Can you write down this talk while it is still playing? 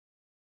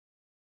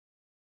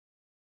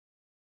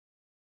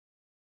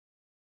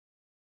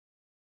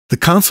The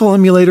Console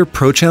Emulator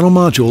Pro Channel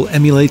module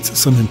emulates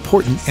some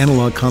important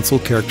analog console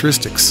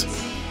characteristics.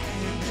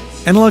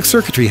 Analog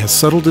circuitry has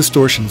subtle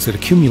distortions that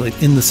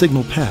accumulate in the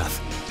signal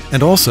path,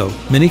 and also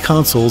many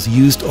consoles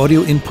used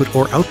audio input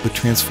or output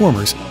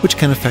transformers which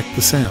can affect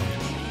the sound.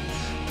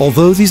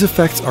 Although these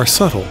effects are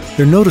subtle,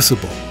 they're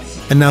noticeable,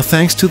 and now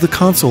thanks to the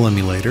console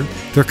emulator,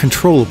 they're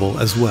controllable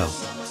as well.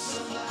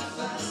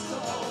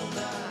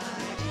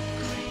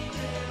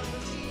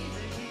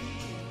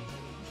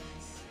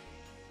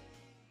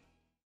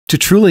 To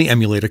truly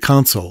emulate a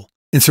console,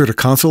 insert a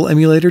console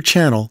emulator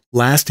channel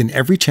last in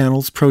every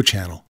channel's Pro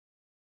Channel.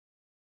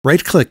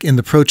 Right-click in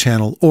the Pro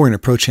Channel or in a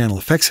Pro Channel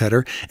effects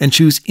header and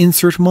choose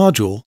Insert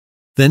Module,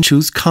 then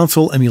choose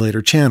Console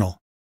Emulator Channel.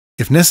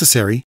 If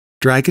necessary,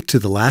 drag it to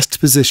the last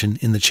position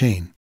in the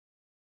chain.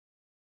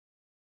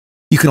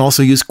 You can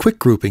also use quick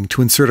grouping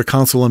to insert a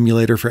console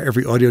emulator for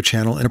every audio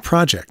channel in a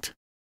project.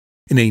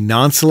 In a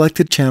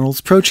non-selected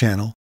channel's Pro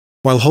Channel,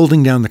 while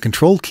holding down the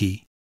Control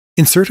key,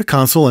 insert a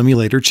console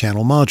emulator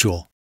channel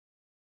module.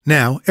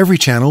 Now, every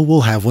channel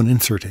will have one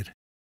inserted.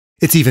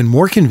 It's even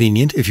more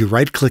convenient if you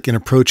right-click in a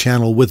Pro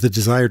Channel with the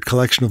desired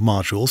collection of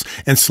modules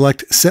and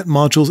select Set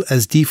Modules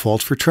as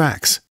Default for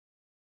tracks.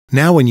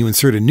 Now when you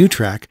insert a new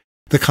track,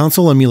 the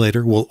console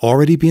emulator will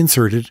already be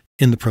inserted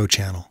in the Pro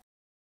Channel.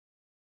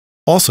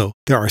 Also,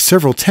 there are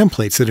several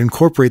templates that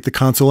incorporate the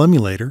console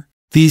emulator.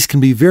 These can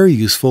be very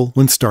useful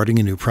when starting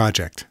a new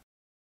project.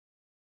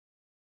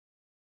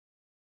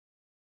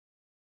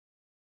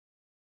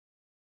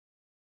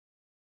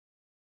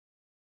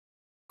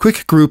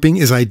 Quick grouping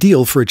is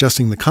ideal for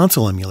adjusting the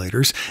console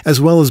emulators,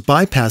 as well as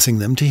bypassing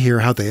them to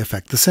hear how they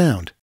affect the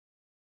sound.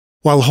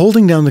 While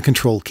holding down the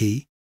Control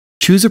key,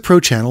 choose a Pro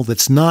Channel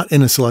that's not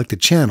in a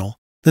selected channel,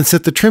 then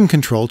set the trim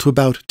control to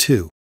about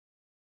 2.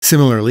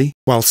 Similarly,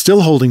 while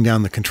still holding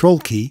down the Control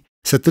key,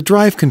 set the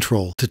drive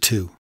control to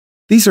 2.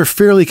 These are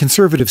fairly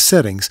conservative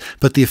settings,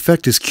 but the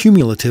effect is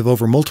cumulative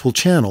over multiple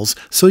channels,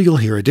 so you'll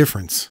hear a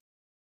difference.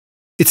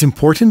 It's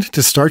important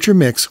to start your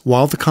mix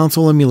while the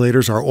console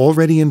emulators are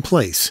already in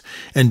place,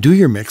 and do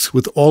your mix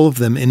with all of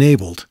them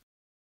enabled.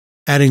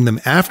 Adding them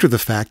after the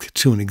fact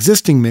to an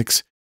existing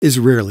mix is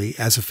rarely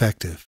as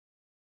effective.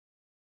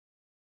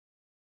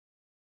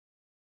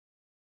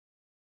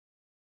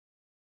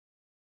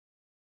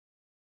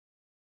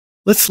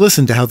 Let's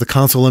listen to how the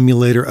console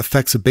emulator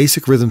affects a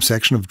basic rhythm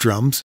section of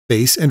drums,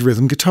 bass, and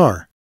rhythm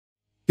guitar.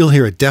 You'll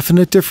hear a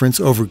definite difference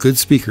over good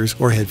speakers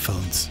or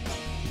headphones.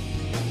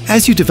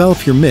 As you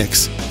develop your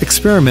mix,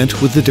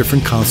 experiment with the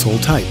different console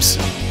types.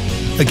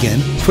 Again,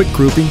 quick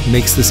grouping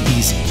makes this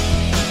easy.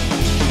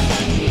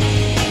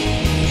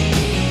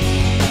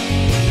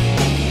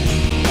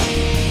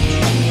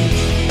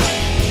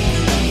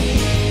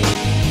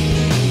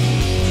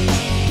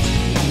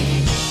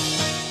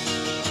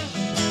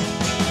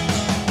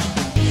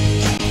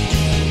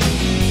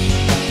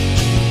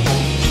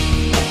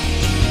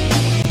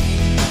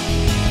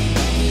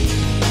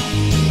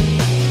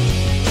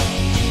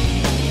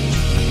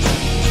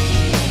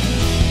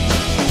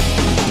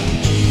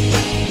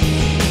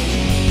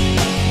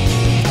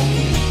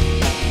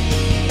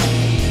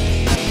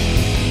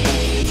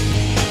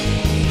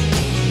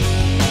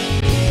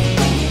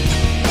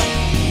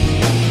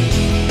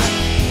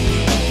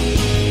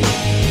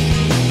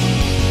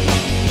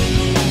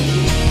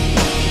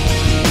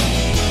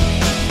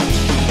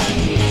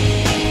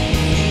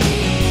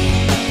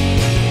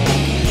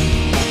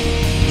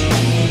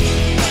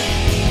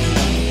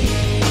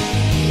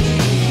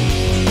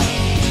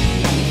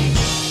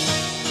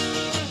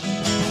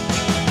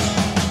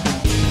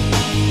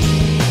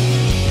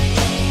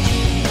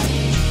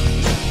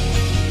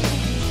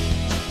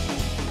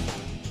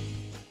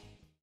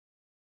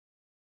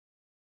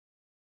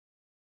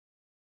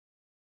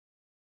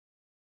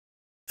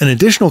 An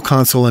additional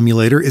console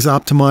emulator is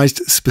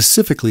optimized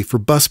specifically for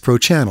bus Pro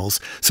channels,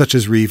 such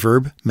as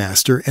reverb,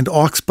 master, and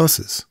aux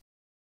buses.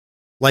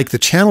 Like the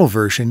channel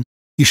version,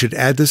 you should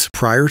add this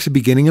prior to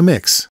beginning a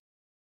mix.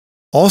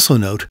 Also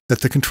note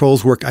that the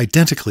controls work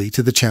identically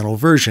to the channel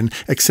version,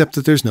 except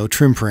that there's no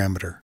trim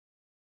parameter.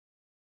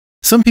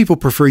 Some people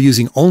prefer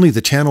using only the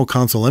channel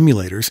console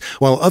emulators,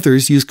 while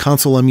others use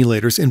console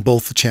emulators in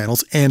both the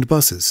channels and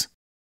buses.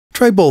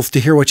 Try both to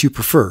hear what you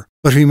prefer,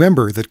 but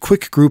remember that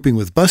quick grouping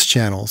with bus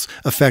channels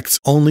affects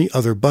only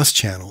other bus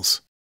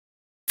channels.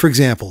 For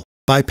example,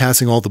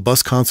 bypassing all the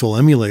bus console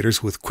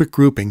emulators with quick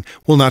grouping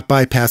will not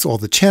bypass all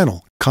the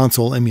channel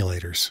console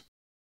emulators.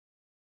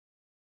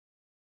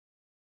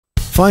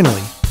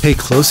 Finally, pay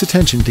close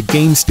attention to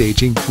gain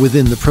staging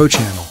within the Pro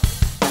Channel.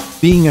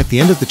 Being at the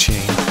end of the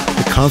chain,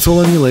 the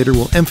console emulator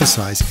will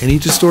emphasize any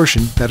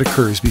distortion that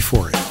occurs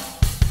before it.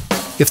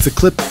 If the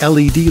clip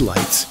LED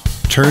lights,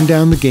 turn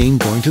down the gain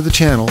going to the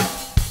channel,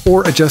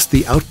 or adjust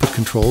the output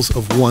controls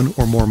of one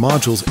or more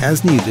modules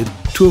as needed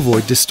to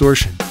avoid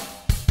distortion.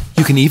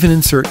 You can even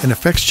insert an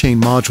effects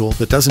chain module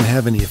that doesn't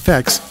have any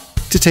effects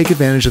to take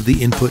advantage of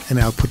the input and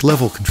output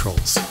level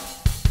controls.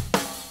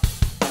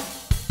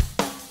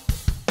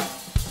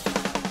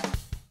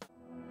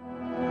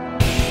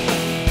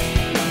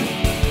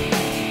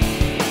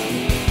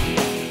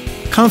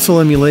 Console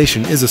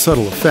emulation is a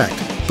subtle effect,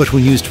 but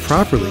when used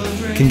properly,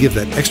 can give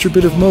that extra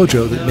bit of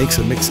mojo that makes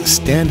a mix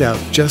stand out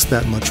just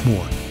that much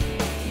more.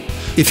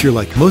 If you're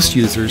like most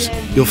users,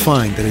 you'll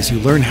find that as you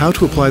learn how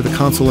to apply the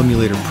console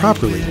emulator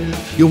properly,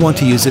 you'll want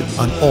to use it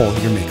on all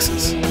your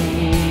mixes.